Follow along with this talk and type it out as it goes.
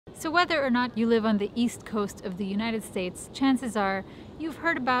So whether or not you live on the east coast of the United States, chances are you've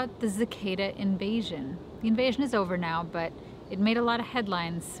heard about the cicada invasion. The invasion is over now, but it made a lot of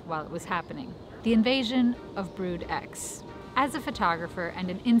headlines while it was happening. The invasion of Brood X. As a photographer and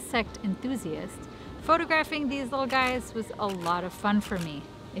an insect enthusiast, photographing these little guys was a lot of fun for me.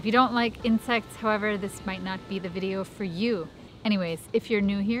 If you don't like insects, however, this might not be the video for you. Anyways, if you're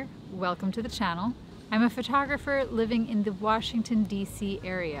new here, welcome to the channel. I'm a photographer living in the Washington, D.C.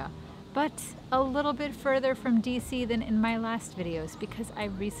 area, but a little bit further from D.C. than in my last videos because I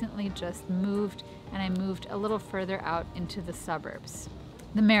recently just moved, and I moved a little further out into the suburbs,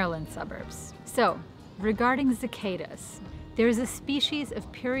 the Maryland suburbs. So, regarding cicadas, there's a species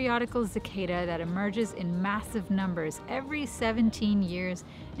of periodical cicada that emerges in massive numbers every 17 years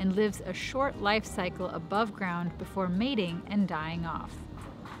and lives a short life cycle above ground before mating and dying off.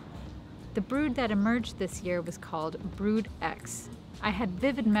 The brood that emerged this year was called Brood X. I had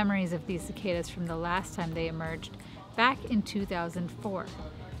vivid memories of these cicadas from the last time they emerged, back in 2004.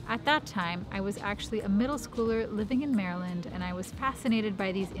 At that time, I was actually a middle schooler living in Maryland, and I was fascinated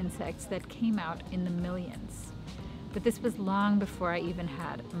by these insects that came out in the millions. But this was long before I even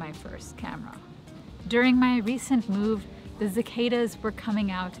had my first camera. During my recent move, the cicadas were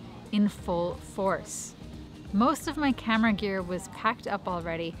coming out in full force. Most of my camera gear was packed up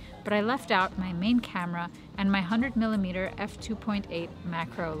already, but I left out my main camera and my 100mm f2.8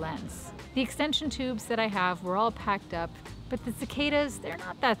 macro lens. The extension tubes that I have were all packed up, but the cicadas, they're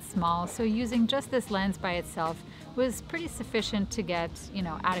not that small, so using just this lens by itself was pretty sufficient to get,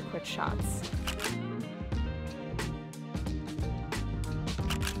 adequate shots.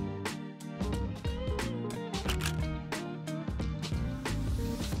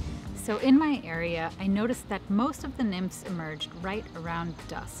 So in my area, I noticed that most of the nymphs emerged right around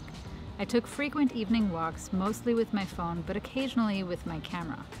dusk. I took frequent evening walks, mostly with my phone, but occasionally with my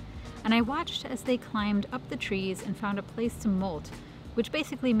camera. And I watched as they climbed up the trees and found a place to molt, which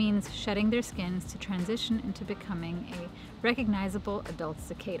basically means shedding their skins to transition into becoming a recognizable adult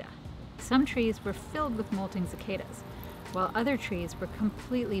cicada. Some trees were filled with molting cicadas, while other trees were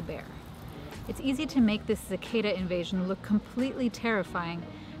completely bare. It's easy to make this cicada invasion look completely terrifying,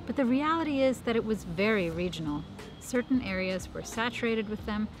 but the reality is that it was very regional. Certain areas were saturated with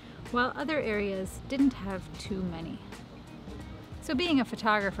them, while other areas didn't have too many. So being a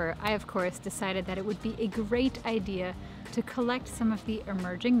photographer, I of course decided that it would be a great idea to collect some of the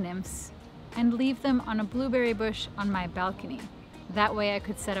emerging nymphs and leave them on a blueberry bush on my balcony. That way I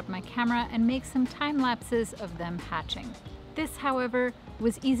could set up my camera and make some time lapses of them hatching. This, however,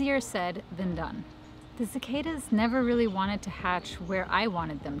 was easier said than done. The cicadas never really wanted to hatch where I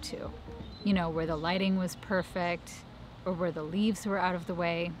wanted them to. Where the lighting was perfect, or where the leaves were out of the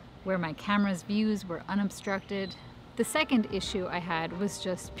way, where my camera's views were unobstructed. The second issue I had was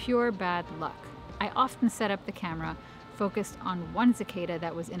just pure bad luck. I often set up the camera, focused on one cicada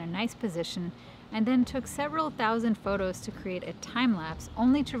that was in a nice position, and then took several thousand photos to create a time-lapse,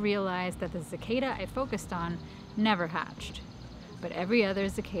 only to realize that the cicada I focused on never hatched. But every other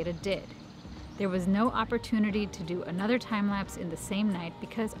cicada did. There was no opportunity to do another time-lapse in the same night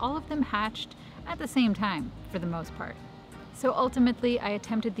because all of them hatched at the same time, for the most part. So ultimately, I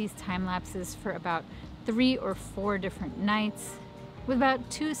attempted these time-lapses for about 3 or 4 different nights, with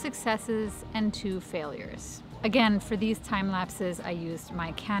about 2 successes and 2 failures. Again, for these time-lapses, I used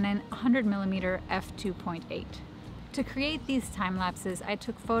my Canon 100mm f2.8. To create these time-lapses, I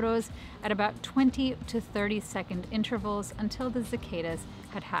took photos at about 20 to 30 second intervals until the cicadas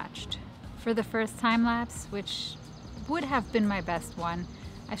had hatched. For the first time-lapse, which would have been my best one,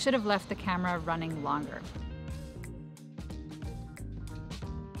 I should have left the camera running longer.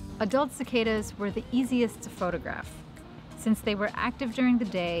 Adult cicadas were the easiest to photograph, since they were active during the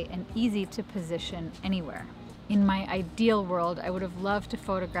day and easy to position anywhere. In my ideal world, I would have loved to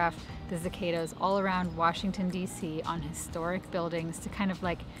photograph the cicadas all around Washington, D.C. on historic buildings to kind of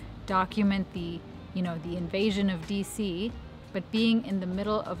like document the invasion of D.C., but being in the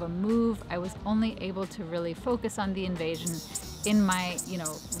middle of a move, I was only able to really focus on the invasion in my,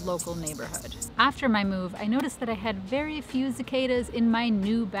 local neighborhood. After my move, I noticed that I had very few cicadas in my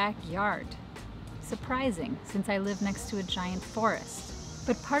new backyard. Surprising, since I live next to a giant forest.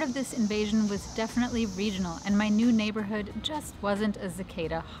 But part of this invasion was definitely regional, and my new neighborhood just wasn't a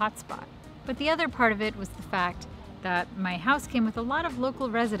cicada hotspot. But the other part of it was the fact that my house came with a lot of local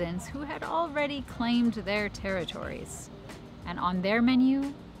residents who had already claimed their territories. And on their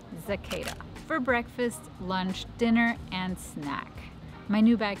menu, cicada. For breakfast, lunch, dinner, and snack. My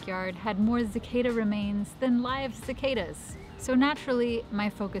new backyard had more cicada remains than live cicadas. So naturally,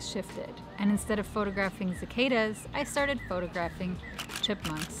 my focus shifted, and instead of photographing cicadas, I started photographing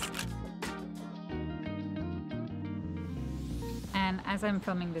chipmunks. And as I'm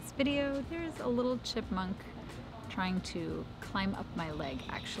filming this video, there's a little chipmunk trying to climb up my leg,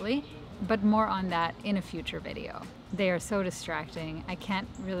 actually. But more on that in a future video. They are so distracting. I can't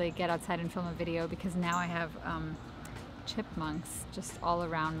really get outside and film a video because now I have chipmunks just all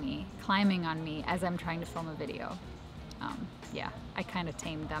around me, climbing on me as I'm trying to film a video. Yeah, I kind of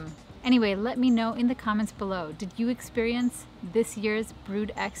tamed them. Anyway, let me know in the comments below, did you experience this year's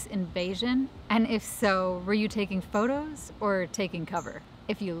Brood X invasion? And if so, were you taking photos or taking cover?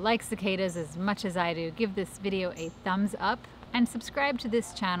 If you like cicadas as much as I do, give this video a thumbs up and subscribe to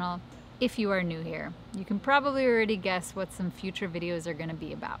this channel if you are new here. You can probably already guess what some future videos are going to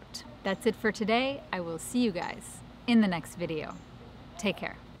be about. That's it for today. I will see you guys in the next video. Take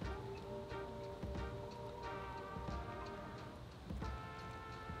care.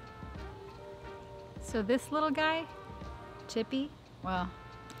 So this little guy, Chippy, well,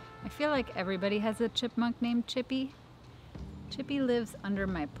 I feel like everybody has a chipmunk named Chippy. Chippy lives under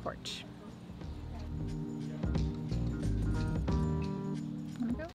my porch.